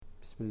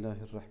بسم الله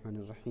الرحمن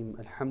الرحيم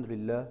الحمد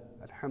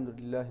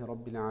لله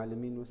رب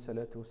العالمين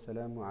والصلاة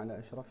والسلام على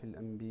أشرف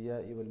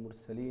الأنبياء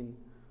والمرسلين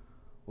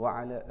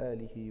وعلى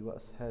آله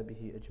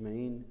وأصحابه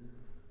أجمعين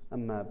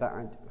أما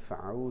بعد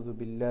فأعوذ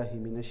بالله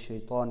من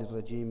الشيطان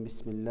الرجيم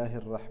بسم الله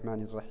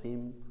الرحمن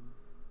الرحيم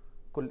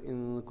قل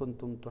إن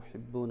كنتم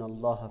تحبون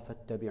الله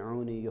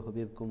فاتبعوني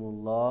يحببكم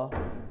الله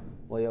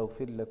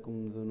ويغفر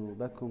لكم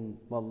ذنوبكم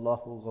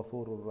والله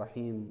غفور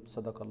رحيم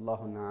صدق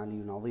الله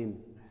العلي العظيم.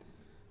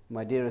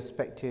 My dear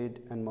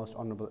respected and most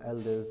honorable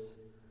elders,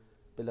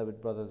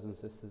 beloved brothers and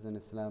sisters in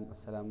Islam,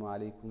 Assalamu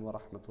alaikum wa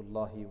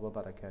rahmatullahi wa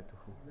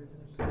barakatuhu.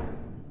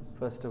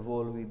 First of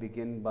all, we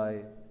begin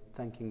by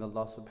thanking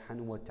Allah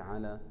subhanahu wa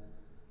ta'ala,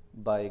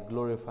 by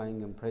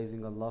glorifying and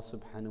praising Allah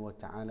subhanahu wa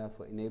ta'ala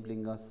for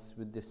enabling us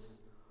with this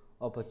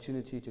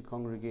opportunity to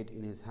congregate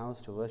in His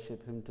house, to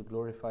worship Him, to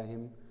glorify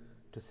Him,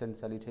 to send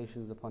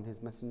salutations upon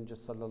His Messenger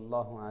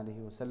sallallahu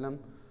alaihi wasallam.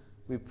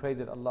 We pray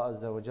that Allah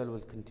Azza wa Jal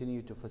will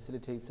continue to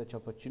facilitate such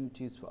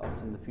opportunities for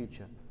us in the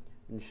future,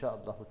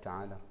 insha'Allah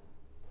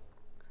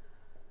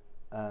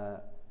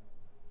ta'ala.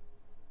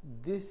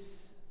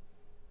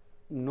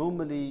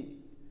 Normally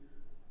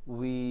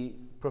we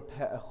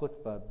prepare a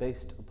khutbah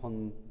based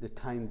upon the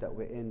time that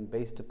we're in,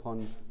 based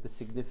upon the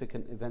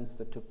significant events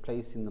that took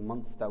place in the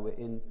months that we're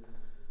in.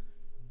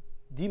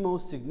 The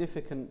most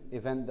significant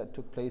event that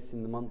took place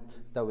in the month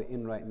that we're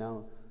in right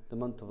now, the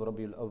month of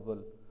Rabiul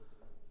Awwal.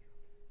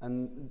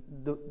 And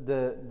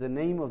the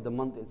name of the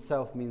month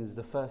itself means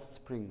the first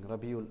spring,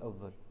 Rabiul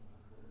Awwal,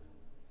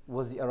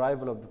 was the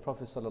arrival of the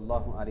Prophet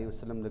sallallahu alaihi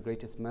wasallam, the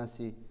greatest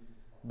mercy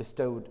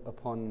bestowed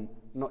upon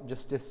not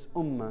just this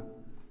ummah,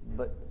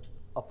 but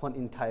upon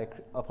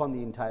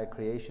the entire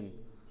creation.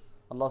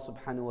 Allah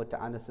subhanahu wa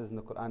ta'ala says in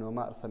the Quran,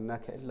 وَمَا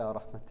أَرْسَلْنَاكَ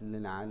إِلَّا رَحْمَةً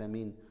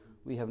لِلْعَالَمِينَ.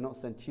 We have not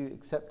sent you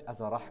except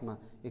as a rahmah,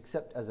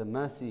 except as a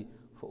mercy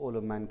for all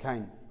of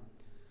mankind.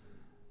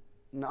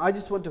 Now I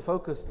just want to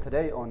focus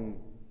today on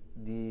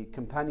the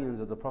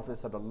companions of the Prophet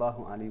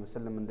sallallahu alaihi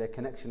wasallam and their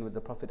connection with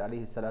the Prophet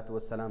alaihi salatu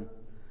wasalam,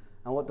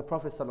 and what the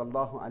Prophet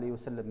sallallahu alaihi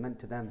wasallam meant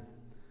to them,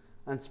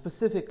 and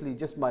specifically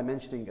just by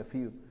mentioning a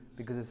few,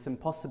 because it's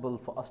impossible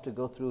for us to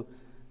go through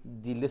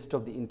the list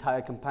of the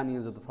entire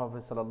companions of the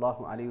Prophet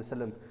sallallahu alaihi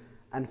wasallam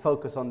and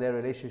focus on their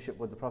relationship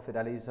with the Prophet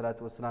alaihi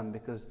salatu wasalam,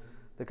 because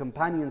the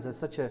companions are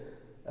such a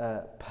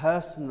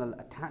personal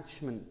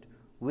attachment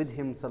with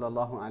him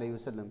sallallahu alaihi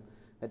wasallam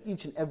that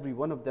each and every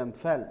one of them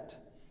felt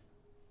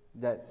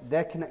that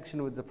their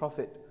connection with the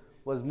Prophet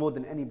was more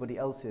than anybody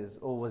else's,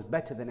 or was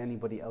better than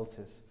anybody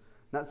else's.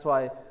 That's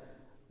why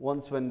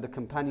once when the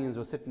companions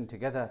were sitting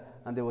together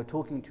and they were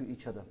talking to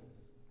each other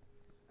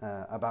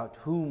about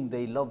whom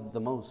they loved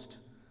the most,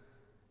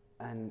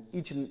 and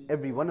each and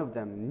every one of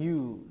them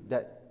knew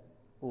that,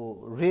 or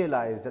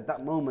realized at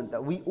that moment,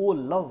 that we all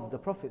love the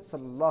Prophet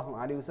sallallahu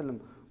alaihi wasallam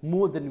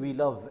more than we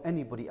love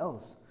anybody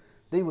else.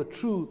 They were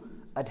true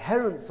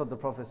adherents of the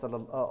Prophet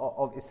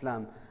of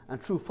Islam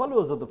and true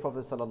followers of the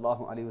Prophet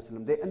sallallahu alaihi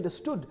wasallam. They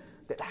understood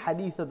that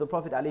hadith of the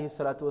Prophet alaihi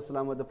salatu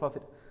wasallam, where the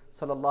Prophet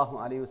sallallahu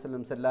alaihi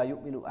wasallam said, "La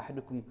yu'minu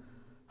ahadukum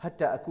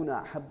hatta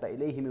akuna ahabba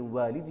ilayhi min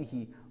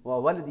walidihi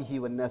wa waladihi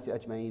wan nasi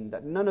ajma'in."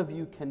 That none of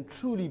you can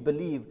truly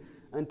believe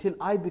until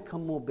I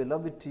become more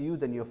beloved to you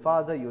than your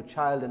father, your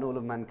child, and all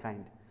of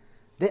mankind.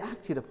 They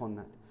acted upon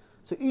that.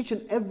 So each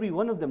and every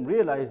one of them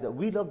realized that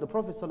we love the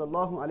Prophet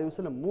sallallahu alaihi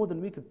wasallam more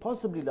than we could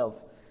possibly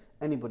love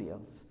anybody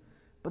else.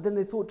 But then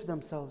they thought to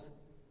themselves,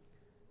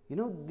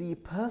 the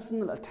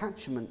personal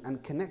attachment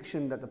and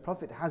connection that the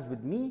Prophet has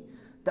with me,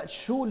 that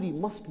surely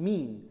must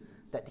mean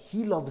that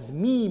he loves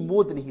me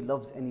more than he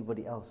loves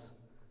anybody else.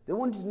 They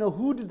wanted to know,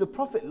 who did the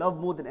Prophet love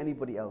more than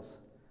anybody else?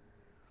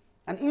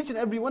 And each and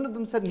every one of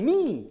them said,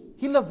 me.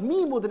 He loved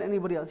me more than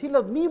anybody else. He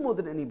loved me more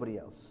than anybody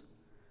else.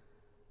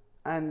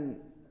 And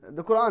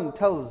the Quran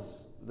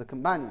tells the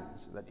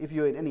companions that if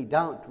you're in any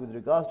doubt with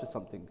regards to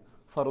something,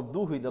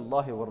 فَرُدُّوهُ إِلَى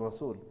اللَّهِ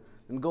وَالرَّسُولِ,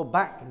 and go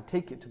back and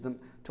take it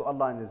to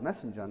Allah and His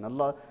Messenger. And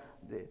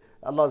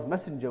Allah's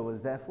Messenger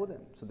was there for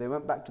them. So they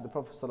went back to the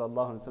Prophet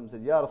sallallahu alaihi wasallam and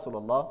said, Ya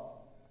Rasulullah,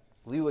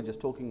 we were just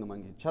talking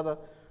among each other.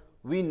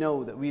 We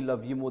know that we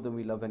love you more than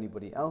we love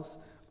anybody else.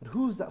 But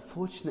who's that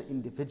fortunate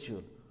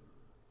individual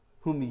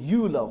whom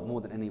you love more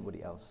than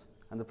anybody else?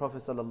 And the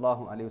Prophet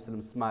sallallahu alaihi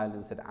wasallam smiled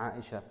and said,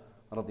 Aisha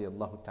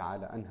radiyallahu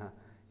ta'ala anha,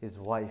 his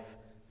wife.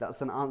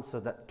 That's an answer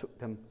that took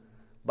them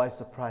by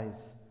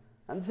surprise.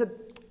 And said,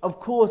 of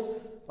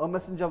course, O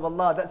Messenger of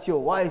Allah, that's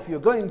your wife. You're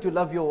going to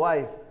love your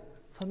wife.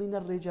 فَمِنَ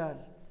الرِّجَالِ.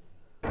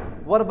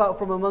 What about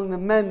from among the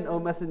men, O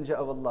Messenger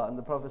of Allah? And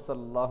the Prophet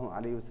sallallahu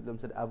alaihi wasallam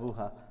said,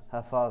 Abuha,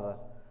 her father.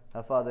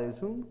 Her father is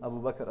whom?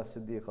 Abu Bakr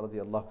as-Siddiq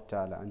radiyallahu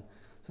ta'ala anhu.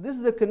 So this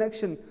is the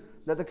connection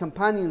that the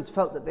companions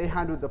felt that they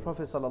had with the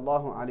Prophet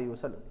sallallahu alaihi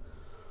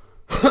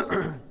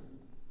wasallam.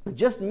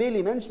 Just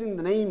merely mentioning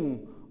the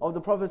name of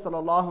the Prophet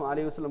sallallahu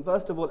alaihi wasallam,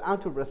 first of all,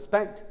 out of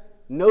respect,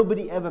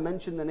 nobody ever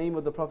mentioned the name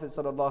of the Prophet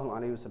sallallahu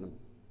alaihi wasallam.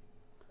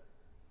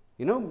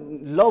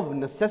 Love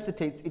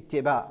necessitates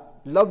ittiba.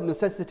 Love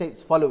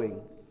necessitates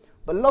following.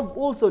 But love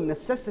also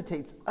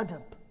necessitates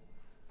adab.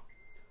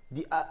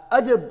 The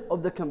adab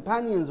of the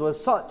companions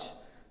was such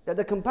that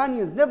the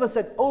companions never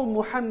said, "Oh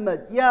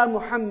Muhammad, Ya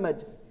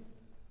Muhammad."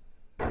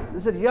 They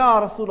said,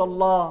 "Ya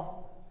Rasulullah,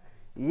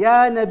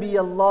 Ya Nabi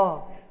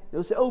Allah." They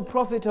would say, "Oh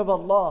Prophet of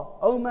Allah,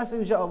 Oh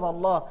Messenger of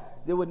Allah."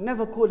 They would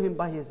never call him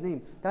by his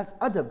name. That's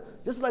adab.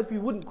 Just like we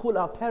wouldn't call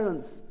our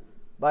parents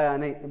by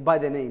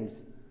their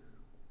names.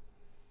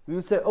 We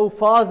would say, "Oh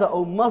Father,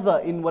 Oh Mother,"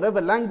 in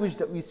whatever language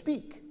that we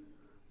speak.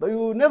 But we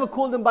would never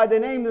call them by their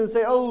names and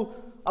say, "Oh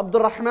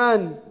Abdul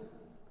Rahman,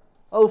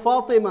 Oh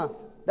Fatima."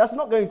 That's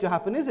not going to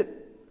happen, is it?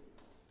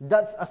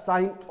 That's a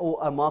sign or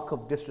a mark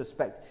of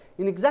disrespect.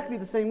 In exactly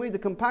the same way, the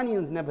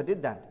companions never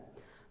did that.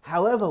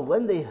 However,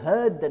 when they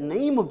heard the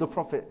name of the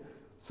Prophet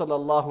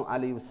sallallahu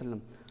alaihi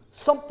wasallam,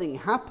 something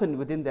happened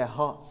within their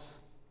hearts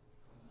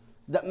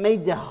that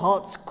made their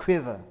hearts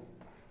quiver.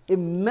 It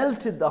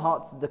melted the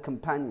hearts of the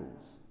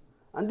companions.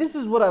 And this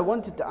is what I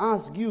wanted to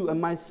ask you and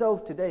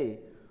myself today.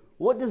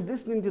 What does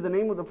listening to the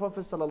name of the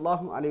Prophet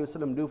sallallahu alaihi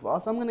wasallam do for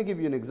us? I'm going to give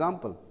you an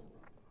example.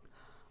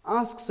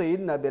 Ask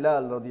Sayyidina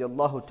Bilal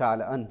radiyallahu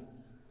ta'ala an,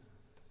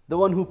 the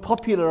one who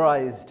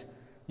popularized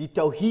the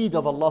Tawheed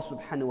of Allah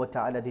subhanahu wa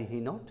ta'ala, did he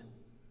not?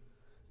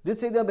 Did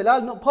Sayyidina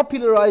Bilal not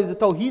popularize the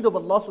Tawheed of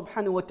Allah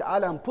subhanahu wa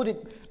ta'ala and put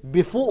it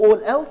before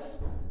all else?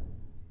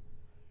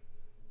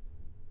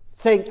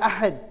 Saying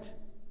Ahad,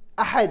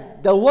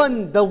 Ahad, the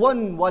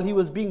one, while he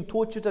was being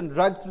tortured and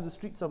dragged through the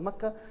streets of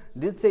Mecca.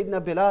 Did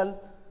Sayyidina Bilal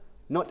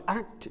not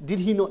act? Did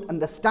he not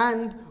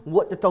understand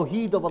what the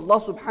Tawheed of Allah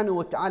subhanahu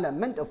wa ta'ala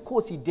meant? Of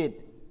course he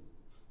did.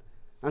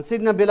 And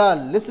Sayyidina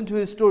Bilal, listen to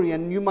his story,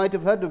 and you might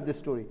have heard of this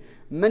story.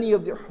 Many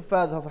of the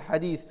Hufaz of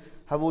Hadith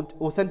have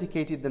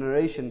authenticated the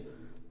narration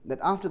that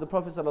after the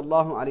Prophet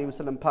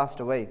ﷺ passed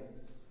away,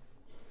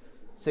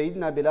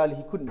 Sayyidina Bilal,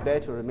 he couldn't bear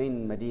to remain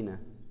in Medina.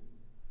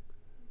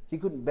 He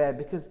couldn't bear,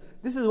 because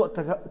this is what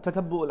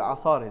tatabbu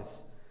al-athar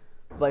is.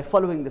 By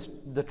following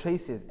the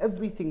traces,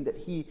 everything that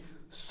he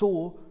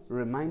saw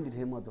reminded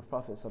him of the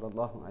Prophet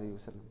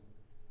ﷺ.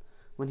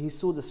 When he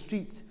saw the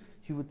streets,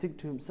 he would think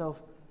to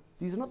himself,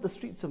 these are not the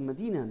streets of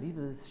Medina, these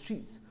are the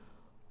streets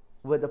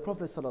where the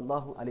Prophet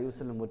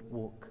ﷺ would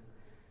walk.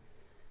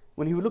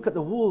 When he would look at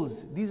the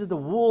walls, these are the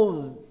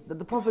walls that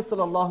the Prophet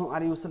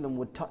ﷺ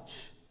would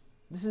touch.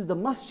 This is the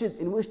masjid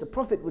in which the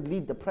Prophet would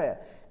lead the prayer.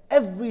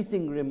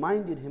 Everything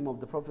reminded him of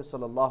the Prophet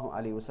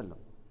ﷺ.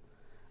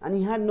 And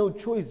he had no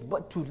choice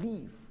but to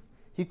leave.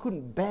 He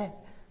couldn't bear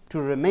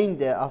to remain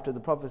there after the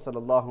Prophet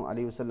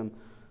ﷺ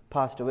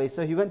passed away.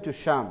 So he went to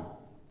Sham,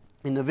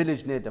 in a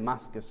village near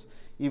Damascus.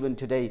 Even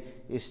today,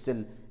 it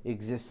still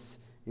exists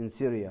in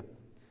Syria.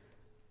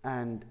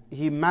 And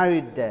he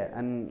married there.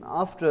 And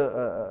after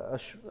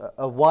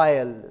a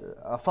while,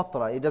 a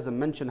fatra, it doesn't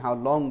mention how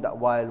long that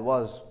while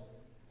was,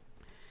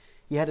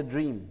 he had a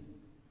dream.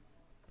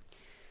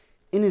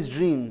 In his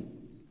dream,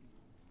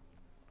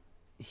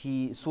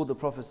 he saw the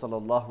Prophet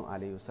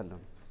ﷺ.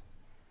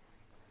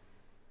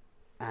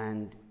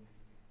 And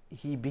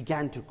he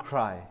began to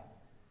cry.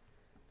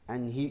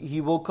 And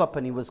he woke up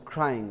and he was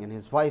crying. And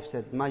his wife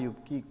said, "Ma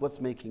yubkik, what's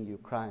making you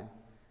cry?"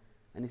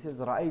 And he says,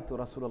 "Ra'aytu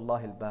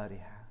Rasulullah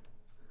al-bariha."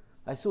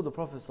 I saw the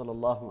Prophet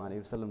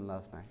ﷺ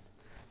last night.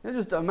 Now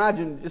just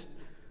imagine, just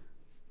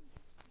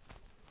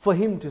for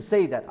him to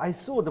say that, I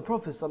saw the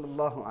Prophet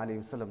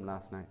ﷺ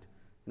last night.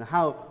 Now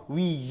how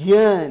we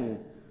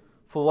yearn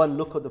for one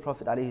look at the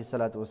Prophet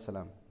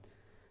ﷺ.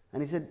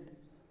 And he said,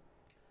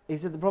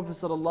 the Prophet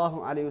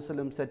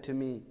ﷺ said to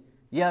me,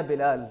 "Ya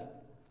Bilal,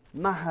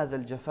 ma hadha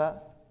al-jafa?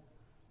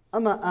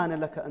 Ama ana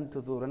laka an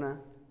tudurana?"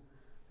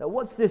 That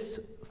what's this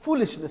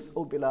foolishness,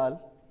 O Bilal?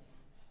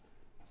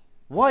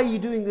 Why are you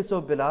doing this,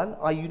 O Bilal?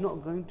 Are you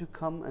not going to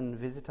come and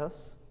visit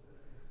us?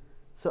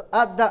 So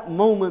at that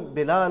moment,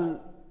 Bilal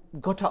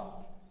got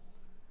up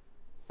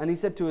and he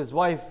said to his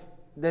wife,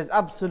 "There's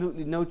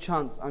absolutely no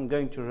chance I'm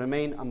going to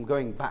remain. I'm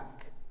going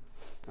back.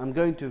 I'm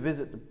going to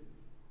visit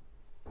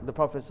the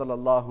Prophet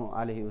sallallahu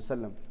alaihi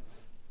wasallam."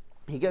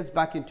 He gets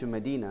back into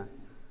Medina,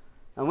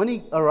 and when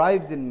he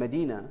arrives in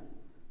Medina,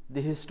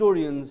 the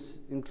historians,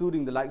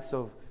 including the likes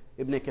of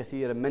Ibn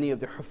Kathir and many of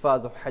the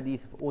Hufaz of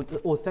Hadith,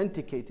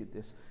 authenticated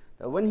this.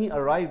 That when he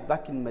arrived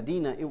back in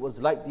Medina, it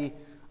was like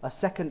a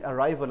second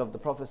arrival of the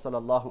Prophet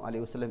sallallahu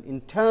alaihi wasallam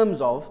in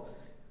terms of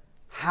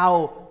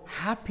how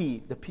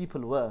happy the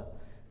people were.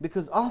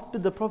 Because after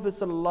the Prophet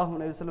sallallahu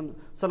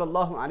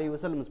alaihi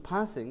wasallam's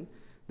passing,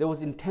 there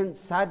was intense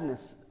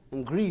sadness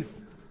and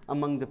grief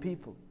among the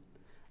people.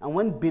 And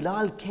when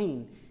Bilal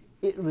came,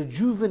 it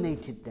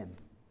rejuvenated them.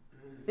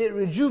 It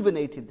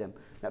rejuvenated them.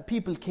 That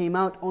people came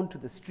out onto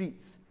the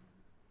streets.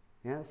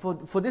 Yeah?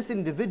 For this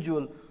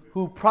individual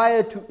who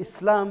prior to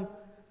Islam,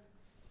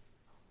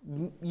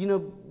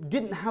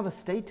 didn't have a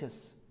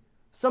status.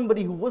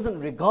 Somebody who wasn't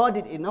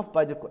regarded enough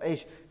by the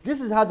Quraysh.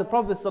 This is how the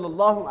Prophet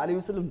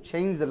ﷺ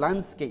changed the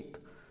landscape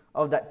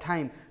of that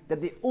time.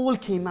 That they all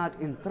came out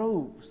in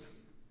droves.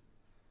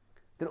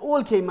 They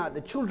all came out,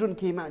 the children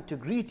came out to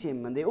greet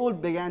him, and they all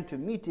began to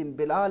meet him.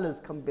 Bilal has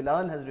come,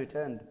 Bilal has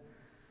returned.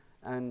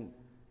 And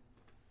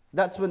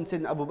that's when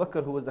Sayyidina Abu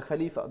Bakr, who was the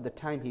Khalifa of the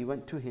time, he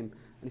went to him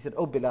and he said,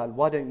 "Oh Bilal,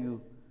 why don't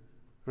you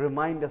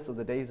remind us of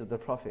the days of the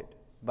Prophet?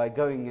 by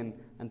going in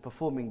and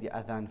performing the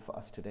adhan for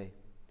us today.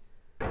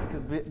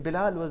 Because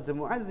Bilal was the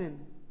mu'adhin.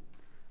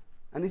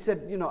 And he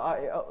said,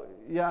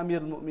 Ya Amir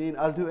al-Mu'mineen,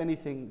 I'll do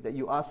anything that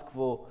you ask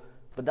for,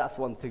 but that's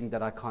one thing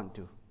that I can't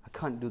do. I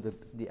can't do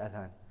the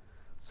adhan.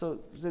 So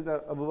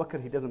Sayyidina Abu Bakr,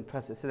 he doesn't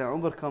press it. Sayyidina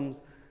Umar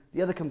comes,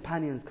 the other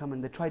companions come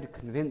and they try to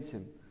convince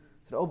him.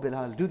 He said, oh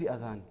Bilal, do the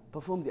adhan,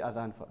 perform the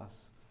adhan for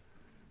us.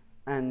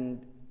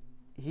 And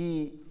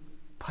he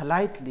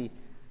politely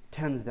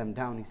turns them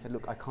down. He said,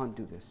 look, I can't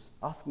do this.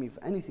 Ask me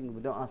for anything,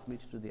 but don't ask me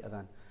to do the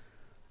adhan.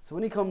 So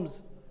when he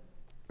comes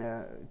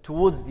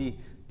towards the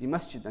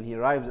masjid and he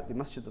arrives at the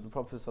masjid of the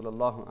Prophet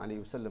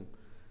ﷺ,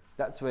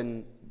 that's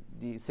when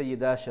the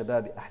Sayyida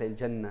Shabab Ahl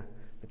al-Jannah,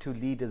 the two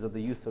leaders of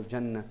the youth of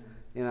Jannah,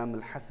 Imam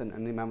al-Hasan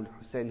and Imam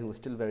al-Hussein, who was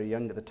still very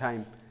young at the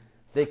time,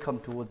 they come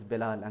towards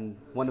Bilal, and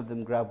one of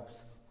them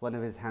grabs one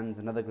of his hands,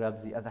 another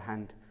grabs the other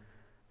hand.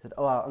 He said,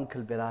 oh our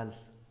Uncle Bilal,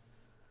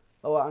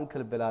 oh our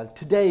Uncle Bilal,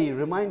 today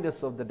remind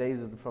us of the days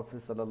of the Prophet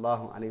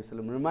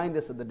ﷺ, remind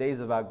us of the days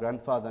of our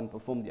grandfather, and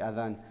perform the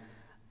adhan.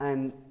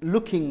 And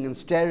looking and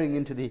staring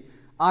into the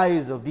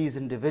eyes of these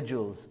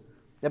individuals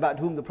about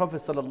whom the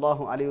Prophet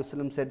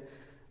ﷺ said,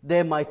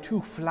 they're my two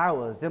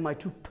flowers, they're my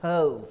two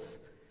pearls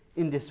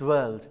in this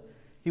world.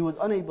 He was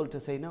unable to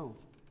say no.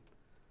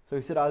 So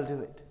he said, I'll do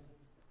it.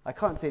 I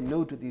can't say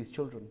no to these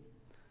children.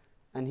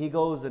 And he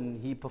goes and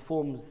he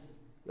performs,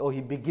 or he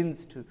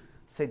begins to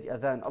say the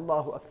adhan,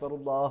 Allahu Akbar,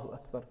 Allahu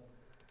Akbar.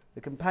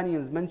 The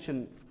companions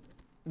mention,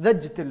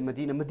 Dhajjatil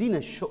Medina,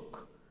 Medina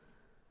shook.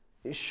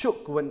 It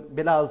shook when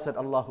Bilal said,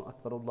 Allahu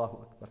Akbar,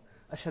 Allahu Akbar.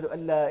 Ashhadu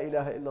an la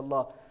ilaha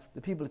illallah.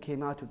 The people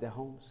came out of their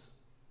homes.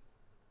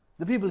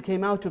 The people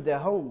came out of their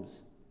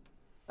homes.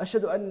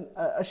 Ashhadu an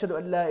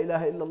la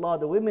ilaha illallah.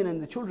 The women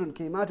and the children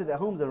came out of their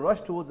homes and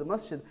rushed towards the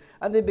masjid.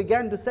 And they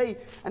began to say,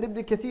 and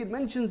Ibn Kathir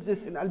mentions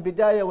this in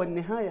Al-Bidayah wa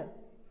Nihaya,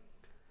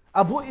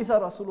 Abu'itha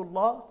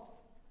Rasulullah.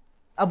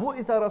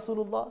 Abu'itha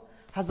Rasulullah.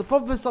 Has the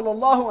Prophet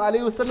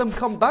ﷺ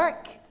come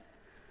back?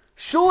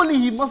 Surely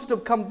he must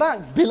have come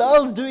back.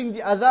 Bilal's doing the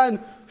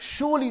adhan.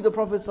 Surely the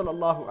Prophet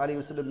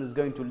ﷺ is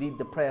going to lead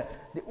the prayer.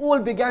 They all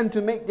began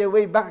to make their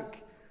way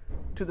back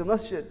to the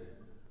masjid.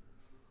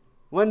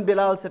 When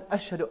Bilal said,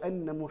 Ashhadu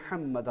anna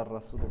Muhammadan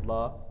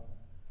Rasulullah,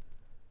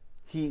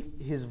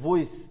 his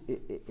voice,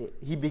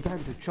 he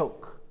began to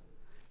choke.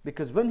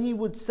 Because when he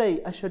would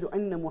say, Ashhadu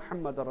anna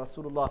Muhammadan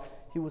Rasulullah,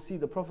 he would see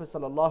the Prophet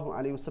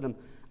ﷺ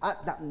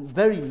at that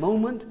very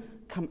moment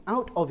come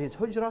out of his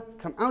hujrah,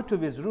 come out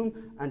of his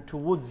room and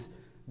towards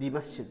the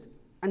masjid.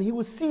 And he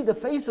would see the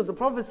face of the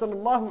Prophet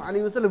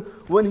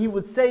ﷺ when he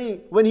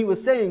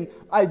was saying,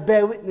 I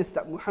bear witness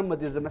that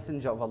Muhammad is the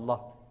messenger of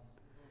Allah.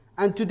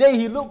 And today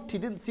he looked, he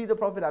didn't see the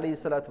Prophet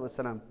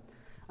ﷺ.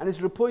 And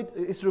it's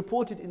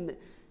reported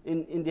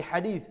in the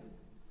hadith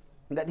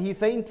that he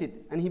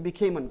fainted and he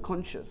became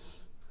unconscious.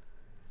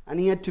 And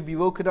he had to be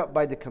woken up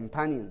by the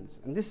companions.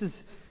 And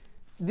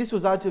this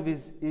was out of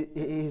his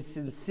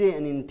sincere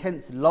and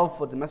intense love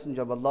for the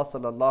Messenger of Allah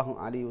sallallahu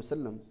alaihi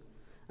wasallam.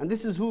 And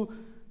this is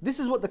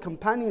what the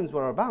companions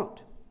were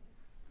about.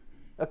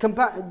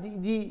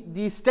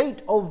 The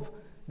state of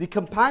the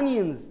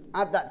companions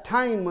at that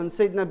time when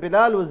Sayyidina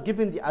Bilal was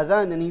given the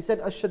adhan and he said,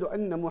 Ashhadu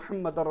anna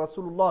Muhammadan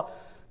Rasulullah,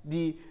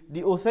 the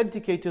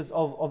authenticators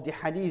of the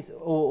hadith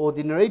or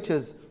the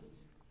narrators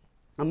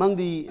among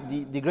the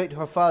great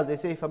Hufaz, they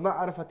say, فَمَا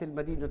عَرَفَتِ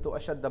الْمَدِينَةُ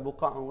أَشَدَّ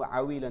بُقَاءً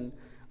وَعَوِيلًا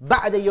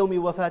بَعْدَ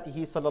يَوْمِ وَفَاتِهِ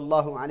صلى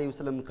الله عليه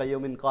وسلم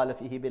كَيَوْمٍ قَالَ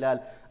فِيهِ بِلَالٍ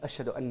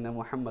أَشْهَدُ أَنَّ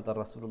مُحَمَّدًا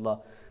رَسُولُ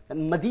اللَّهِ.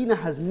 And Medina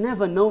has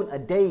never known a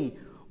day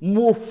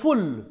more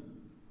full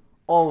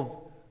of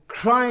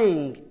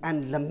crying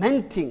and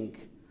lamenting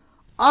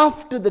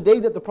after the day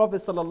that the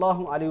Prophet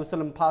sallallahu alaihi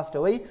wasallam passed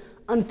away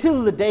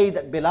until the day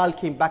that Bilal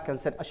came back and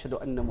said,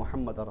 Ashhadu anna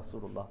Muhammadan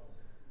Rasulullah.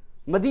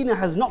 Medina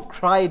has not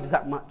cried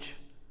that much.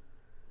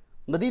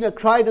 Medina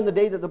cried on the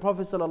day that the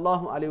Prophet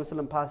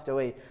ﷺ passed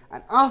away.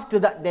 And after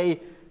that day,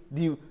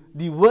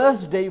 the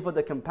worst day for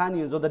the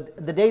companions, or the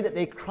day that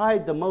they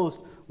cried the most,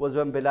 was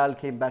when Bilal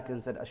came back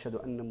and said,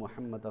 Ashhadu anna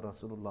Muhammadan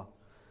Rasulullah.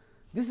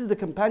 This is the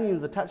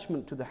companions'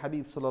 attachment to the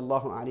Habib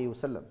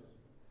ﷺ.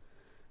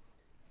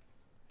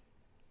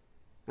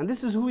 And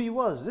this is who he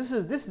was.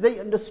 This they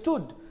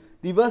understood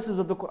the verses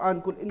of the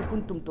Quran. قُلْ إِن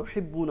كُنْتُمْ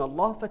تُحِبُّونَ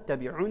اللَّهَ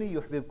فَاتَّبِعُونِي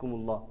يُحْبِبْكُمُ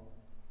اللَّهُ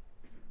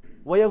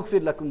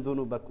وَيَغْفِرْ لَكُمْ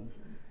ذُنُوبَكُمْ.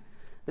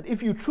 That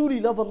if you truly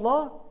love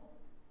Allah,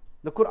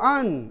 the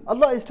Quran,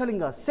 Allah is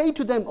telling us, say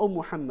to them, O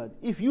Muhammad,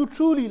 if you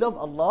truly love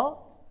Allah,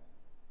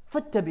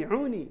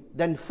 فَاتَّبِعُونِي,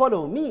 then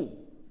follow me.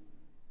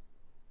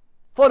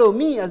 Follow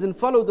me as in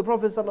follow the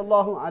Prophet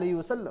sallallahu alaihi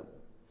wasallam.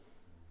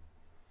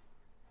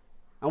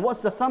 And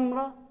what's the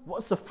thamra?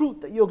 What's the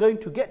fruit that you're going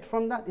to get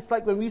from that? It's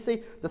like when we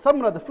say, the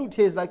thamra, the fruit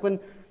here is like when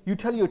you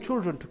tell your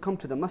children to come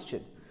to the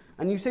masjid.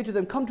 And you say to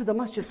them, come to the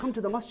masjid, come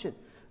to the masjid.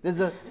 There's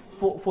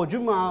for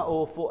Jummah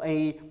or for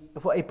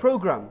a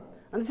program.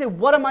 And they say,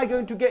 what am I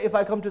going to get if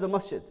I come to the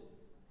masjid?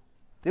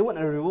 They want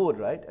a reward,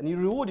 right? And you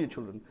reward your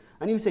children.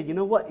 And you say, you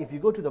know what, if you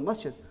go to the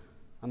masjid,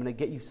 I'm going to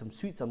get you some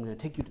sweets. I'm going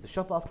to take you to the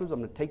shop afterwards. I'm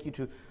going to take you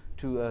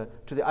to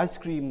the ice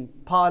cream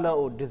parlor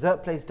or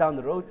dessert place down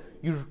the road.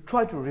 You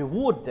try to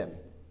reward them.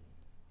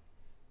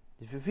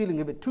 If you're feeling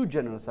a bit too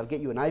generous, I'll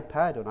get you an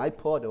iPad or an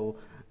iPod or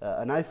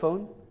an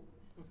iPhone,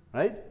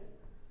 right?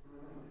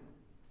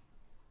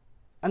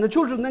 And the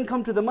children then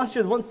come to the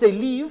masjid. Once they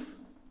leave,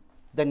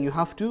 then you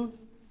have to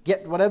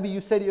get whatever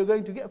you said you're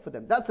going to get for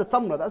them. That's the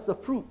thamra, that's the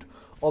fruit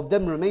of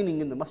them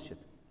remaining in the masjid.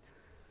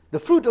 The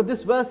fruit of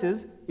this verse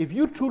is, if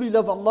you truly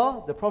love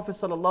Allah, the Prophet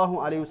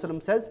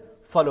ﷺ says,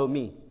 follow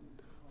me.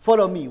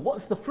 Follow me.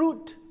 What's the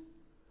fruit?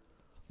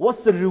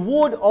 What's the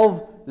reward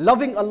of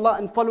loving Allah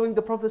and following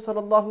the Prophet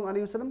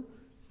ﷺ?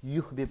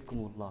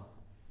 Yuhbibkumullah.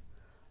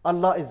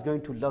 Allah is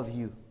going to love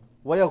you.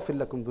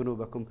 وَيَغْفِرْ لَكُمْ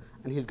ذُنُوبَكُمْ.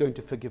 And He's going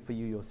to forgive for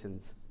you your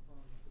sins.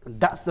 And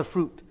that's the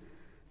fruit.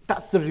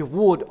 That's the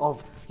reward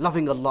of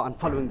loving Allah and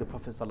following the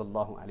Prophet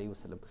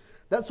ﷺ.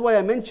 That's why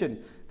I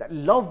mentioned that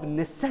love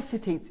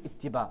necessitates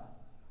ittiba.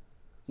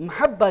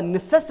 Muhabba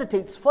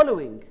necessitates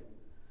following.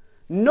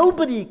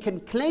 Nobody can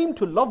claim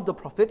to love the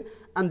Prophet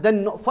and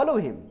then not follow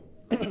him.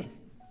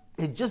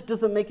 It just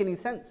doesn't make any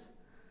sense.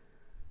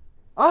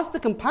 Ask the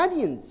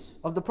companions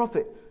of the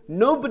Prophet.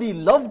 Nobody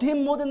loved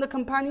him more than the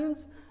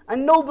companions,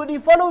 and nobody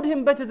followed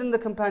him better than the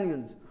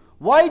companions.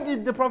 Why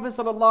did the Prophet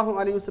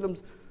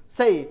ﷺ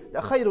say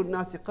that khairun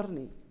nasi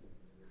qarni?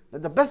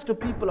 That the best of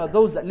people are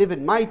those that live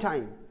in my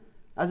time,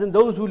 as in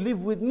those who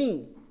live with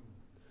me.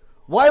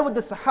 Why would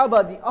the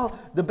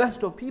Sahaba, the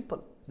best of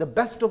people, the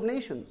best of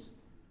nations?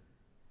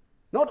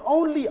 Not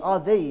only are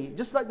they,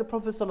 just like the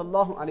Prophet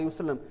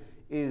ﷺ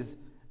is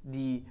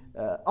the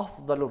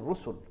afdalur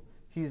rusul,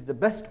 he's the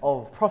best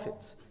of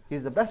prophets,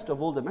 he's the best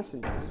of all the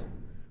messengers.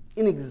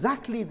 In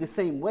exactly the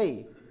same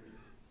way,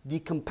 the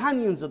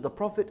companions of the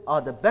Prophet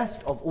are the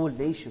best of all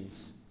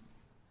nations.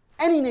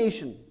 Any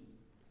nation.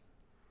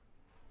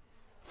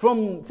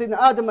 From Sayyidina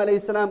Adam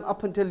alayhi salam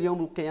up until Yawm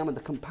al-Qiyamah,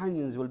 the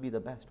companions will be the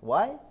best.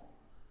 Why?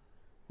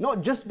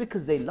 Not just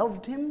because they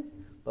loved him,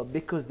 but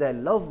because their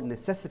love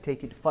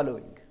necessitated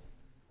following.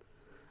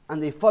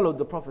 And they followed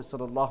the Prophet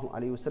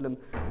ﷺ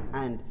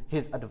and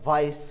his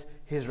advice,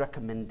 his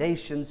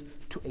recommendations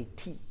to a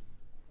T.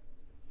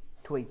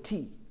 To a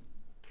T.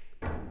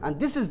 And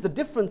this is the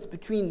difference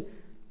between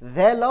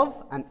their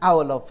love and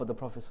our love for the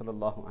Prophet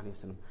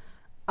ﷺ.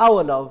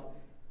 Our love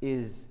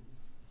is,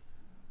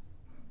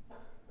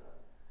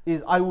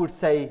 I would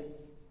say,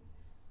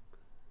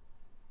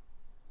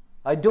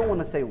 I don't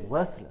want to say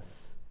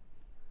worthless.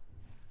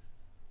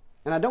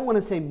 And I don't want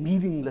to say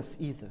meaningless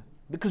either.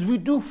 Because we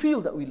do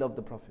feel that we love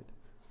the Prophet.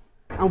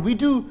 And we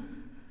do,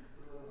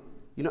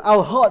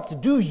 our hearts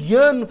do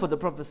yearn for the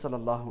Prophet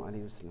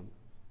ﷺ.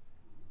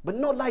 But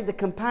not like the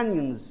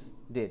companions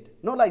did.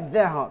 Not like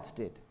their hearts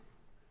did.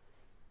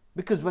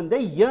 Because when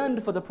they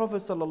yearned for the Prophet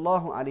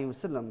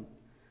ﷺ,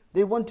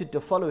 they wanted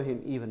to follow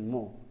him even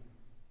more.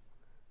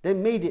 They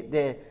made it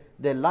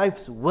their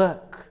life's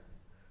work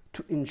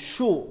to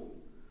ensure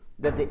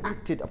that they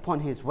acted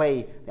upon his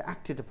way, they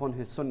acted upon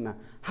his sunnah.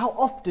 How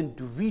often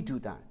do we do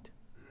that?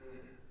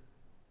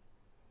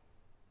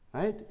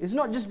 Right? It's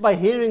not just by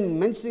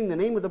mentioning the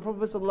name of the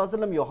Prophet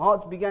ﷺ, your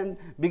hearts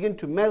begin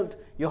to melt,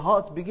 your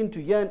hearts begin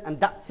to yearn, and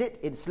that's it,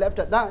 it's left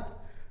at that.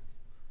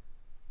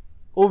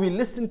 Or we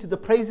listen to the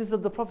praises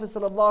of the Prophet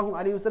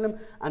ﷺ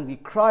and we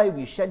cry,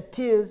 we shed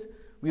tears,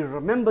 we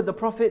remember the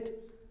Prophet,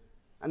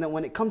 and then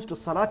when it comes to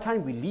salah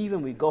time, we leave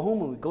and we go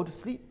home and we go to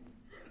sleep.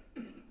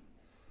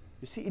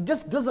 You see, it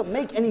just doesn't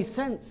make any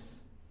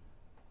sense.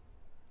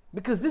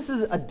 Because this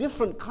is a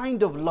different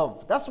kind of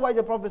love. That's why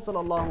the Prophet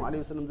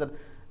ﷺ said,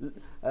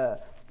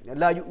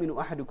 لا يؤمن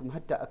أحدكم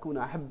حتى أكون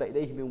أحب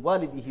إليه من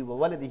والده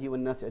وولده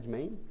والناس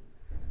أجمعين.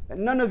 That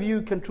none of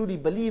you can truly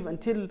believe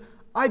until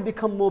I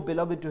become more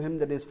beloved to him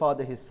than his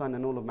father, his son,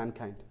 and all of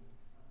mankind.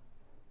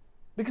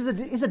 Because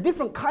it's a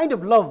different kind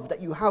of love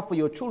that you have for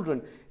your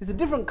children. It's a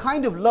different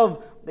kind of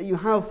love that you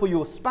have for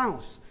your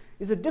spouse.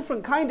 It's a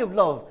different kind of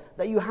love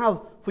that you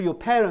have for your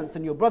parents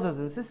and your brothers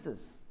and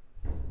sisters.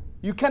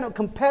 You cannot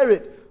compare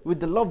it with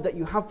the love that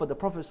you have for the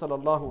Prophet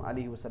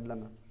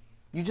ﷺ.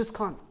 You just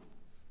can't.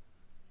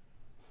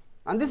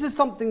 And this is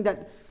something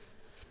that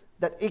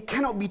it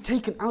cannot be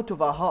taken out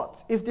of our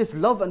hearts. If this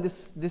love and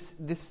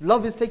this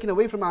love is taken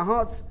away from our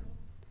hearts,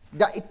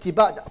 that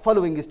ittiba, that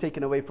following, is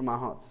taken away from our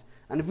hearts.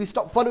 And if we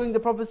stop following the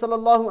Prophet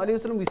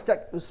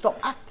ﷺ, we stop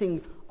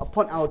acting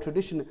upon our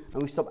tradition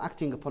and we stop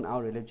acting upon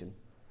our religion.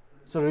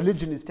 So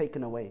religion is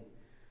taken away.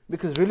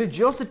 Because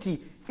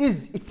religiosity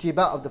is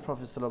ittiba of the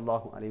Prophet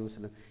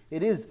ﷺ.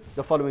 It is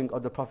the following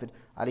of the Prophet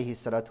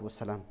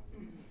ﷺ.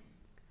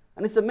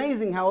 And it's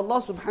amazing how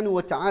Allah subhanahu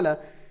wa ta'ala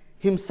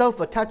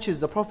himself attaches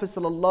the Prophet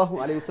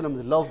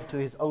ﷺ's love to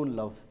his own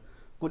love.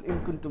 قُلْ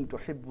إِن كُنْتُمْ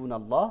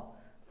تُحِبُّونَ اللَّهِ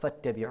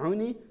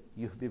فَاتَّبِعُونِي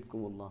يُحْبِبْكُمُ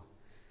اللَّهِ.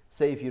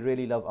 Say, if you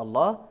really love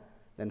Allah,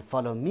 then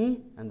follow me,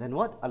 and then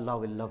what? Allah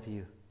will love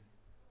you.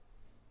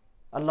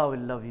 Allah will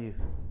love you.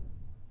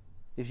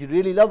 If you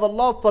really love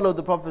Allah, follow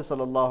the Prophet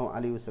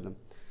ﷺ.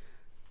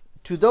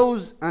 To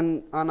those,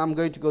 and I'm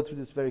going to go through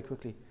this very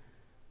quickly,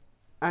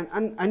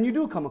 and you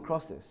do come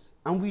across this,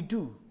 and we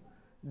do.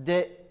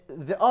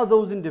 there are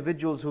those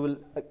individuals who will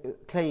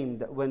claim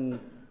that when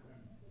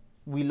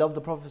we love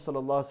the Prophet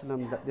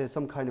ﷺ, that there's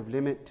some kind of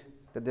limit,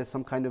 that there's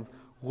some kind of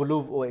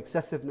ghuluv or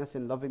excessiveness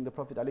in loving the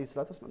Prophet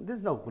ﷺ.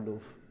 There's no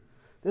ghuluv.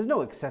 There's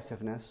no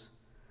excessiveness.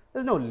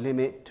 There's no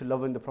limit to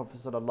loving the Prophet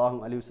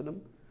ﷺ.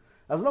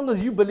 As long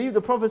as you believe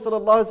the Prophet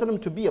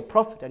ﷺ to be a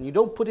prophet and you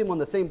don't put him on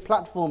the same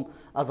platform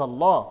as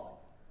Allah,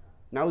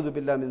 na'udhu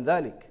billah min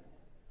dhalik.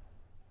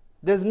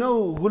 There's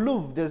no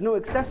ghuluv, there's no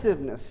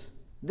excessiveness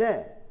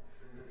there.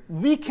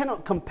 We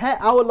cannot compare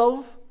our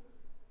love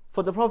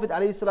for the Prophet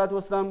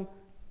ﷺ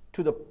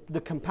to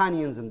the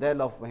companions and their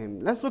love for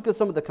him. Let's look at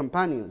some of the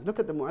companions. Look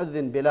at the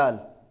Mu'adhin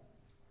Bilal,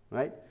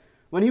 right?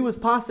 When he was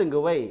passing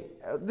away,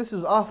 this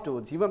is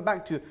afterwards. He went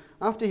back to,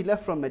 after he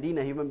left from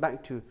Medina, he went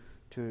back to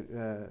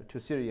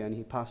Syria and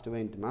he passed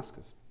away in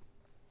Damascus.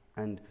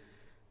 And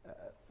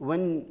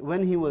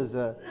when he was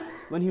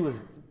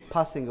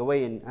passing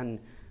away and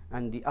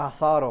the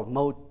athar of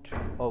maut,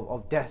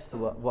 of death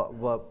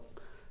were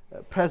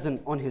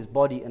present on his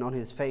body and on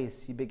his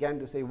face, he began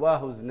to say, "Wa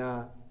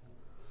huzna,"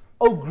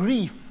 oh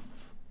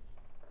grief,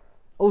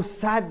 oh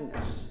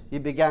sadness, he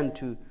began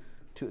to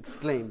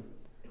exclaim.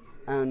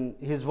 And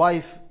his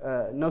wife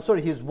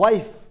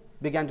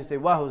began to say,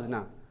 "Wa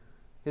huzna."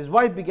 His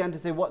wife began to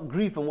say, "What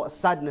grief and what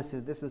sadness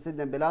is this?" And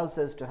Sayyidina Bilal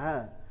says to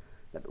her,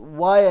 that,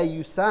 "Why are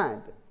you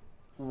sad?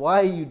 Why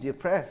are you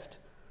depressed?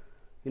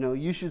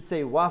 You should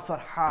say, wa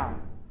farha,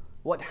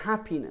 what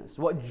happiness,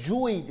 what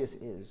joy this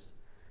is."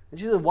 And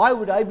she said, "Why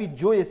would I be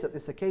joyous at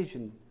this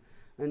occasion?"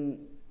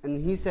 And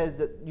he said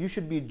that you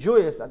should be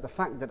joyous at the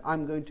fact that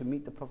I'm going to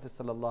meet the Prophet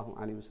sallallahu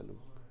alaihi wasallam.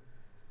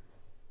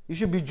 You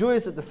should be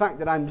joyous at the fact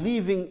that I'm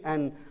leaving,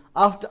 and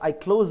after I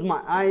close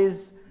my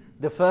eyes,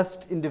 the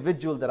first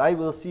individual that I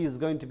will see is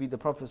going to be the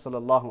Prophet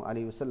sallallahu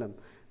alaihi wasallam.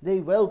 They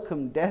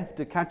welcomed death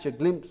to catch a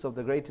glimpse of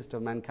the greatest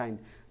of mankind.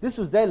 This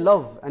was their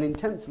love, an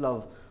intense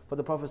love for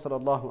the Prophet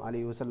sallallahu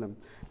alaihi wasallam.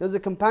 There's a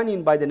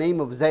companion by the name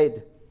of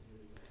Zayd,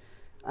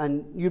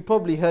 and you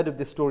probably heard of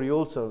this story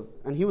also.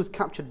 And he was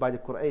captured by the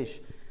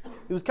Quraysh.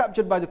 He was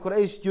captured by the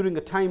Quraysh during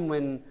a time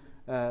when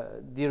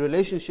the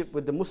relationship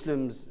with the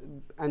Muslims,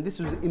 and this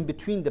was in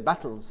between the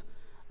battles,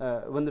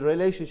 when the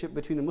relationship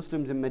between the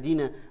Muslims in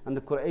Medina and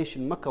the Quraysh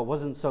in Mecca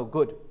wasn't so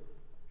good.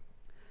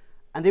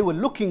 And they were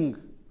looking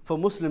for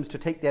Muslims to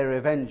take their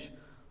revenge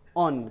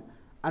on,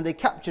 and they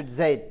captured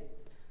Zayd.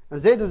 And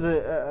Zayd was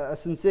a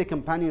sincere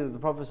companion of the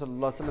Prophet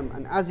ﷺ,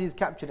 and as he's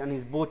captured and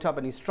he's brought up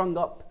and he's strung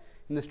up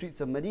in the streets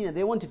of Medina,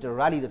 they wanted to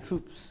rally the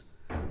troops.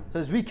 So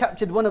as we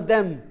captured one of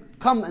them,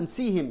 come and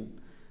see him.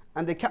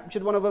 And they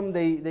captured one of them,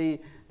 they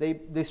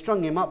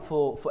strung him up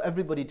for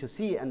everybody to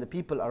see, and the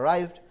people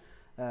arrived.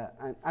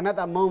 And at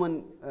that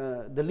moment,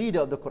 the leader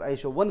of the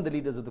Quraysh, or one of the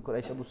leaders of the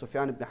Quraysh, Abu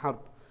Sufyan ibn Harb,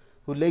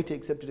 who later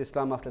accepted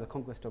Islam after the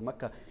conquest of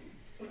Mecca,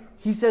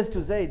 he says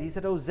to Zayd, he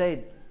said, "Oh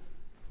Zayd,"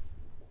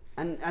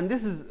 and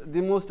this is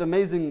the most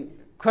amazing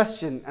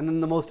question and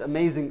then the most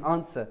amazing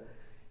answer.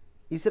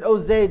 He said, "Oh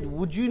Zayd,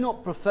 would you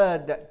not prefer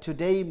that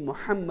today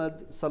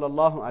Muhammad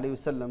sallallahu alaihi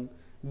wasallam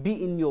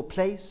be in your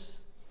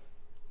place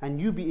and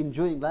you be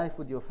enjoying life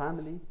with your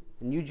family,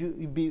 and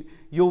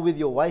you're with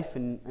your wife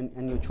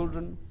and your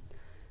children?"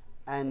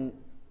 And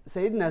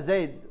Sayyidina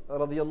Zayd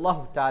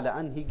radiyallahu ta'ala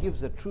an, he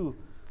gives a true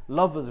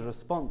lover's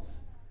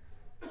response.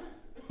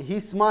 He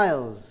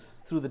smiles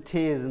through the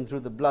tears and through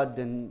the blood,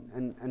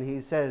 and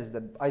he says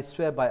that, "I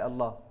swear by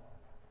Allah,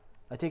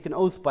 I take an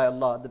oath by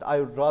Allah that I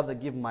would rather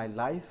give my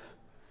life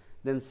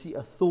than see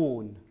a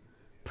thorn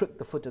prick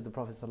the foot of the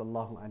Prophet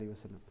sallallahu alaihi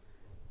wasallam."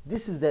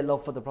 This is their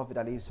love for the Prophet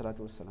alaihi salatu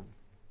wasallam.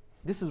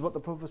 This is what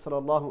the Prophet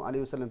sallallahu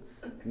alaihi wasallam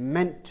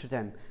meant to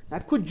them. Now,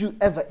 could you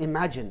ever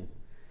imagine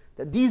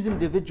that these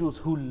individuals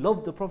who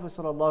loved the Prophet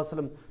sallallahu alaihi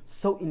wasallam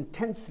so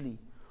intensely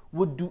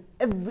would do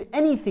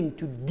anything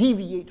to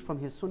deviate from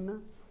his sunnah?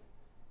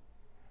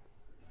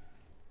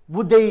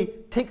 Would they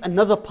take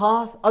another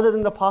path other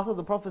than the path of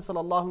the Prophet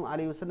sallallahu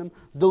alaihi wasallam,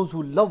 those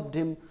who loved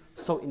him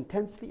so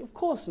intensely? Of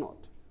course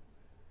not.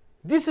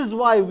 This is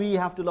why we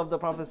have to love the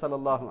Prophet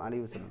sallallahu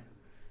alaihi wasallam.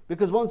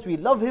 Because once we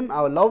love him,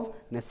 our love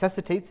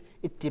necessitates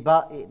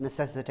ittiba', it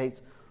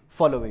necessitates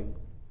following.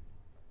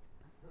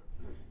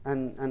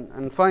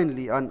 And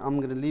finally, I'm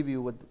going to leave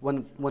you with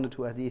one or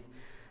two hadith,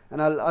 and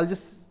I'll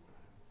just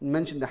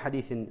mention the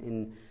hadith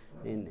in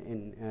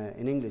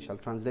English. I'll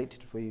translate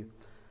it for you.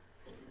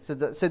 So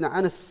that Sayyidina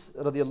Anas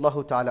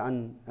radiyallahu ta'ala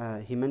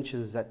an, he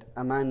mentions that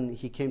a man,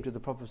 he came to the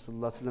Prophet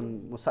sallallahu alaihi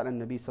wasallam, Musa'al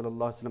Nabi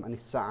sallallahu alaihi wasallam,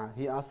 anis sa'a.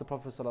 He asked the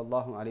Prophet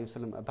sallallahu alaihi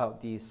wasallam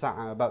about the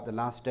sa'a, about the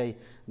last day,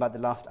 about the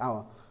last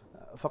hour.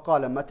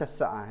 فقال متى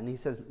الساعة, and he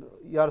says,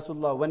 "Ya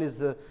Rasulullah, when is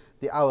the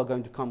hour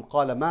going to come?"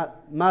 قال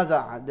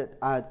ماذا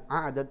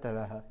أعددت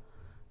لها.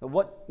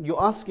 What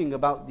you're asking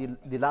about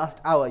the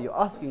last hour, you're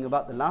asking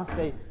about the last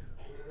day,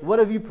 what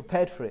have you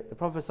prepared for it? The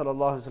Prophet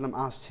sallallahu alaihi wasallam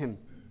asked him,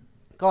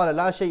 قال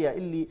لا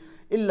شيء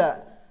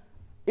إلا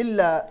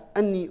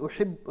أني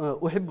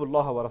أحب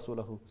الله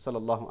ورسوله صلى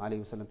الله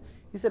عليه وسلم.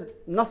 He said,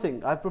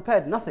 "Nothing, I've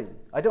prepared nothing,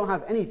 I don't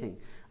have anything."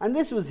 And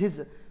this was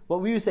his, what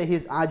we would say,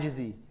 his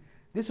ajizi.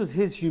 This was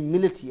his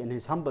humility and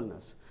his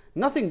humbleness.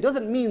 Nothing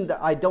doesn't mean that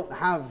I don't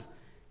have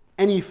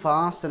any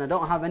fast and I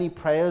don't have any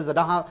prayers,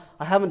 I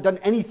haven't done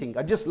anything.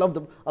 I just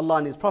love Allah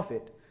and His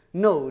Prophet.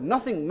 No,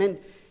 nothing meant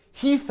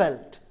he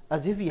felt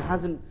as if he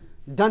hasn't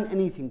done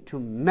anything to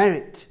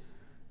merit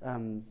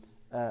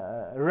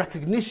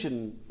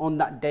recognition on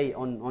that day,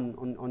 on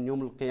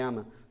Yawm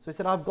al-Qiyamah. So he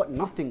said, I've got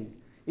nothing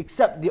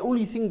except the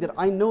only thing that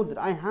I know that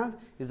I have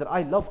is that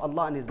I love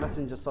Allah and His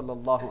Messenger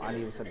sallallahu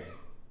alayhi wa sallam.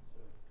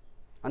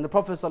 And the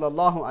Prophet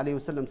sallallahu alayhi wa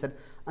sallam said,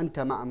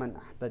 Anta ma'a man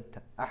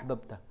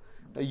ahbabta.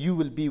 You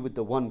will be with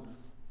the one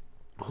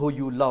who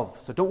you love.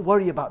 So don't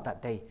worry about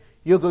that day.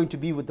 You're going to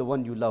be with the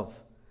one you love.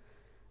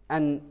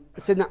 And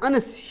Sayyidina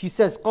Anas, he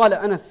says, قال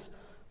أنس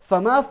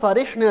فما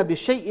فرحنا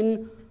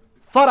بشيء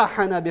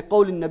فرحنا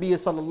بقول النبي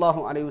صلى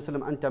الله عليه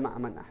وسلم أنت مع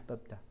من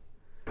أحببته.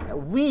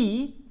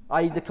 We,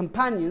 i.e. the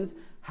companions,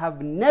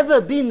 have never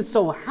been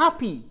so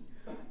happy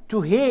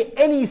to hear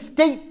any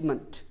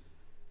statement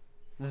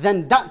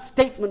than that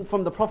statement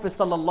from the Prophet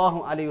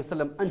sallallahu alaihi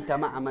wasallam, "Anta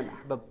ma'a man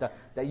ahbabta,"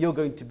 that you're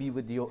going to be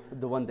with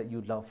the one that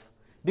you love.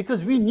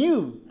 Because we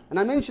knew, and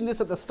I mentioned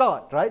this at the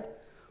start, right?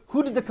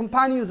 Who did the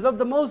companions love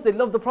the most? They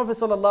loved the Prophet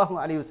sallallahu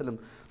alaihi wasallam.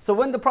 So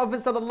when the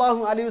Prophet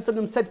sallallahu alaihi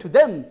wasallam said to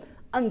them,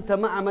 "Anta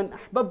ma'a man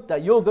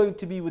ahbabta," you're going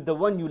to be with the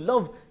one you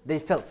love, they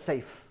felt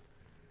safe.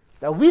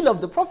 That we love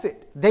the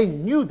Prophet. They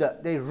knew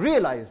that, they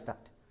realized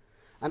that.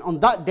 And on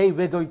that day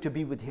we're going to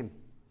be with him.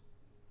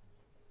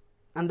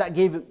 And that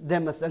gave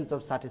them a sense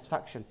of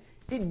satisfaction.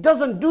 It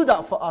doesn't do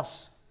that for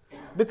us.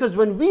 Because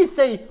when we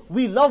say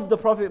we love the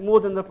Prophet more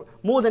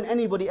than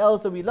anybody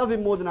else, and we love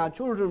him more than our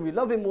children, we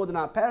love him more than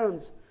our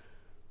parents,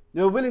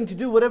 we're willing to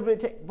do whatever it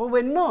takes, but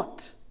we're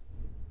not.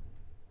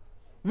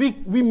 We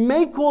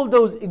make all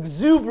those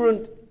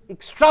exuberant,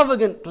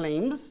 extravagant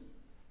claims,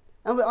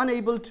 and we're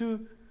unable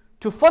to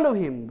follow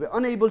him. We're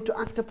unable to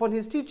act upon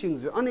his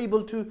teachings. We're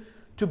unable to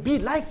be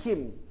like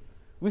him.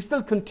 We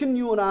still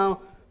continue on our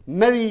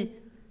merry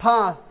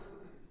path,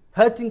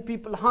 hurting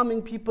people,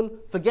 harming people,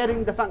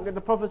 forgetting the fact that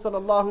the Prophet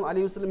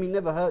ﷺ, he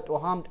never hurt or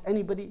harmed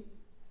anybody.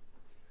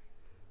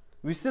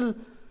 We still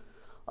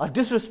are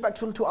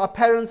disrespectful to our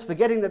parents,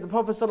 forgetting that the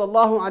Prophet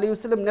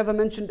ﷺ never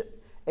mentioned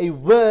a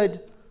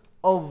word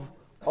of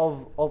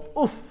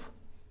uff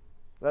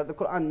that the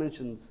Quran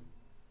mentions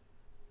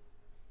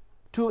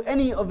to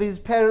any of his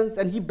parents,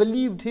 and he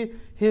believed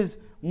his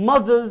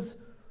mothers,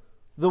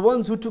 the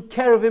ones who took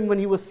care of him when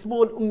he was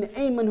small,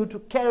 Ayman, who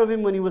took care of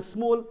him when he was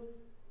small,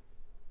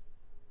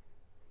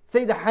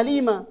 Sayyidah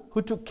Halima,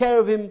 who took care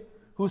of him,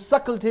 who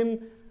suckled him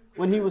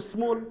when he was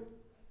small.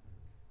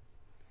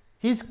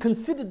 He's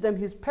considered them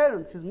his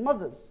parents, his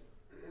mothers.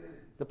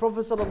 The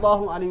Prophet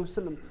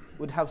ﷺ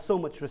would have so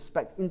much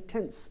respect,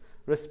 intense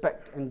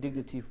respect and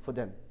dignity for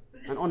them,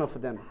 and honor for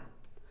them.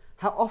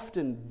 How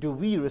often do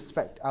we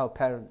respect our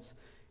parents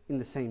in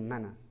the same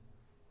manner?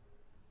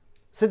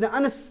 Sayyidina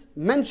Anas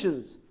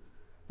mentions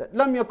that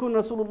لم يكن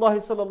رسول الله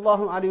صلى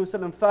الله عليه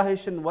وسلم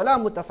فاحشا ولا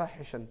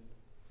متفحشا.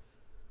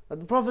 That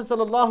the Prophet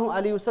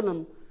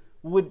ﷺ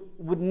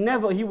would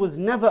never, he was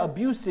never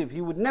abusive, he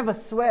would never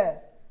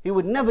swear, he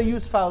would never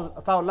use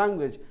foul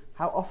language.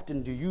 How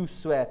often do you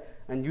swear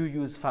and you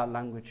use foul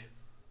language?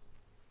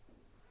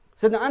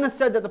 Sayyidina Anas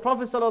said that the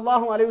Prophet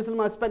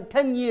ﷺ has spent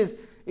 10 years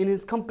in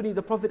his company,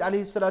 the Prophet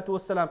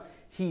ﷺ,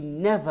 he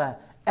never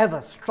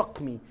ever struck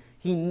me,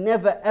 he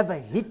never ever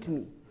hit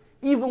me.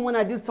 Even when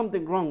I did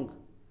something wrong,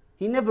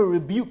 he never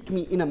rebuked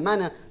me in a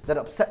manner that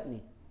upset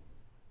me.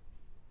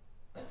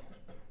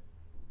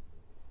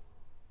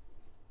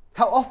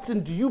 How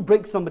often do you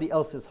break somebody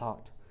else's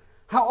heart?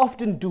 How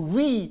often do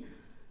we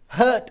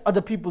hurt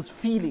other people's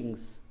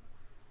feelings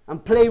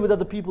and play with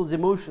other people's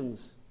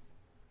emotions?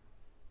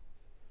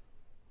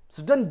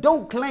 So then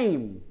don't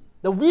claim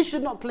that we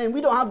should not claim,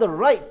 we don't have the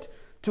right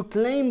to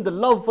claim the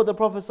love for the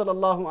Prophet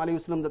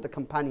ﷺ that the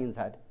companions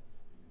had.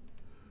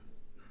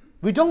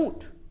 We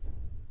don't.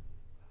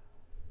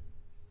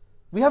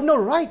 We have no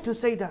right to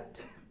say that,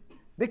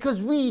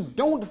 because we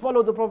don't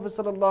follow the Prophet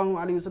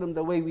ﷺ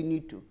the way we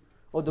need to,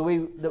 or the way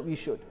that we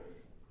should.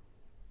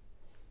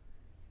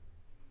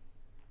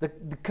 The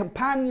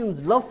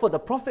companions' love for the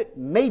Prophet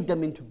made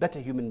them into better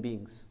human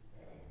beings.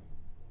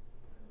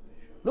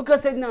 Look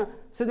at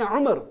Sayyidina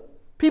Umar.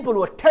 People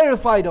were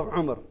terrified of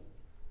Umar.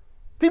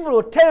 People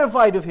were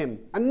terrified of him,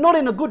 and not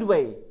in a good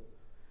way.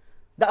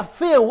 That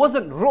fear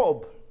wasn't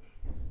ru'b,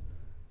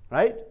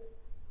 right?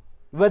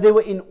 Where they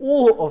were in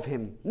awe of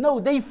him. No,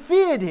 they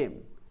feared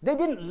him. They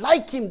didn't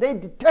like him. They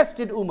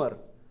detested Umar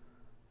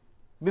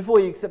before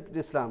he accepted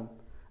Islam.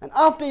 And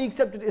after he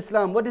accepted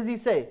Islam, what does he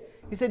say?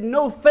 He said,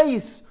 no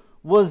face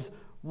was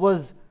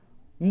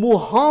more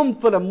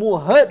harmful and more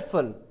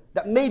hurtful,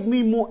 that made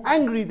me more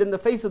angry than the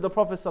face of the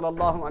Prophet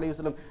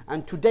ﷺ.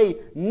 And today,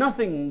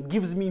 nothing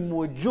gives me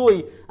more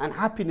joy and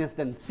happiness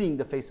than seeing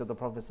the face of the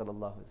Prophet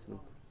ﷺ.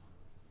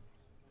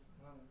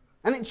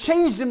 And it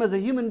changed him as a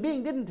human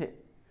being, didn't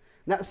it?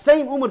 That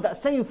same Umar, that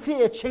same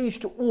fear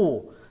changed to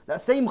awe.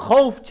 That same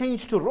khawf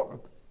changed to ru'b.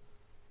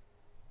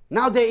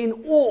 Now they're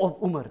in awe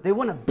of Umar. They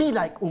want to be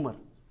like Umar.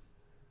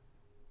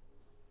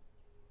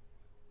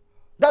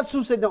 That's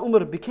who Sayyidina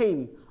Umar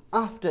became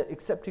after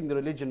accepting the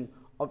religion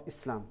of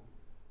Islam.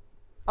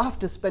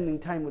 After spending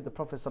time with the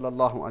Prophet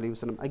sallallahu alaihi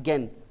wasallam.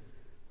 Again,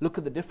 look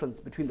at the difference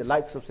between the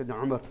likes of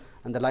Sayyidina Umar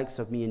and the likes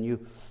of me and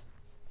you.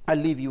 I'll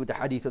leave you with the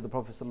hadith of the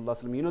Prophet sallallahu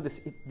alaihi wasallam. You know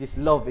this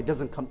love, it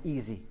doesn't come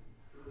easy.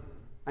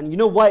 And you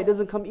know why it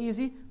doesn't come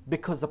easy?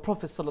 Because the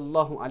Prophet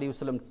sallallahu alaihi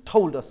wasallam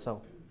told us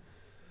so.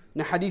 In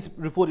a hadith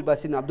reported by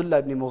Sayyidina Abdullah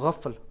ibn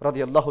Mughaffal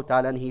radiyallahu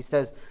ta'ala, and he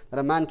says that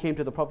a man came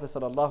to the Prophet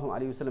sallallahu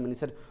alaihi wasallam and he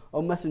said,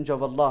 "O Messenger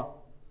of Allah,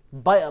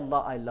 by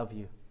Allah I love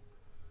you."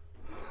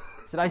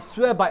 He said, "I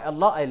swear by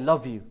Allah I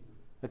love you."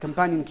 The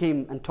companion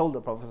came and told the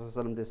Prophet sallallahu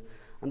alaihi wasallam this.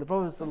 And the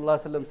Prophet sallallahu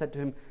alaihi wasallam said to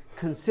him,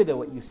 "Consider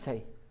what you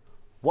say.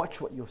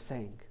 Watch what you're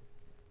saying."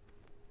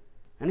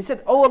 And he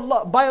said, "Oh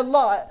Allah, by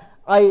Allah,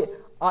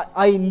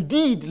 I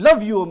indeed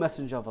love you, O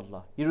Messenger of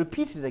Allah." He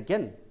repeated it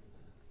again.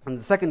 And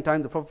the second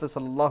time, the Prophet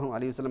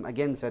ﷺ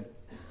again said,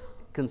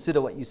 "Consider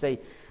what you say."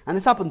 And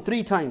this happened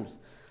 3 times.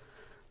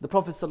 The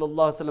Prophet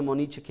ﷺ on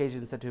each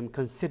occasion said to him,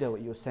 "Consider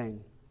what you're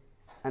saying."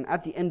 And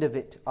at the end of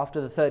it, after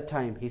the 3rd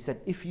time, he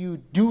said, "If you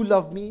do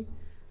love me,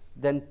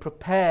 then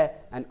prepare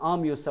and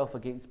arm yourself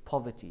against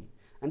poverty."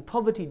 And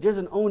poverty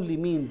doesn't only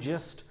mean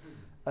just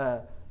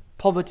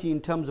poverty in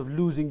terms of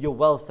losing your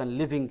wealth and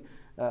living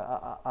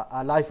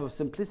a life of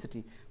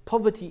simplicity.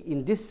 Poverty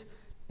in this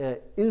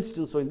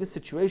instance or in this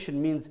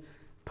situation means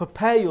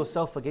prepare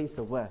yourself against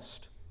the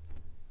worst,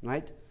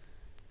 right?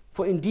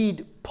 For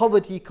indeed,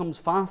 poverty comes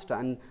faster,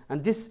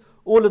 and these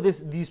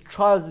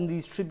trials and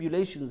these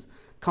tribulations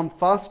come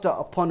faster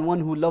upon one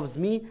who loves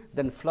me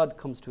than flood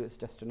comes to its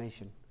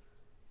destination.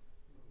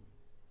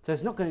 So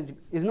it's not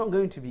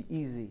going to be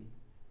easy.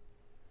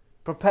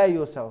 Prepare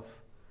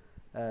yourself.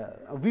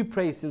 We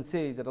pray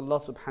sincerely that Allah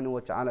subhanahu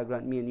wa ta'ala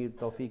grant me and you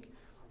tawfiq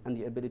and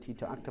the ability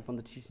to act upon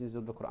the teachings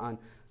of the Quran,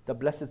 the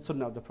blessed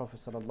sunnah of the Prophet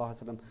sallallahu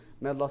alaihi wasallam.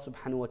 May Allah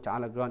subhanahu wa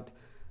ta'ala grant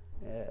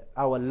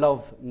our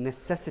love make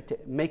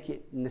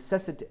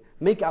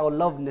our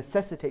love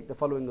necessitate the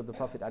following of the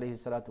Prophet alayhi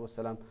salatu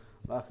wasalam.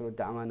 Wa akhiru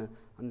da'wana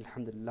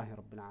alhamdulillahi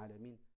rabbil alameen.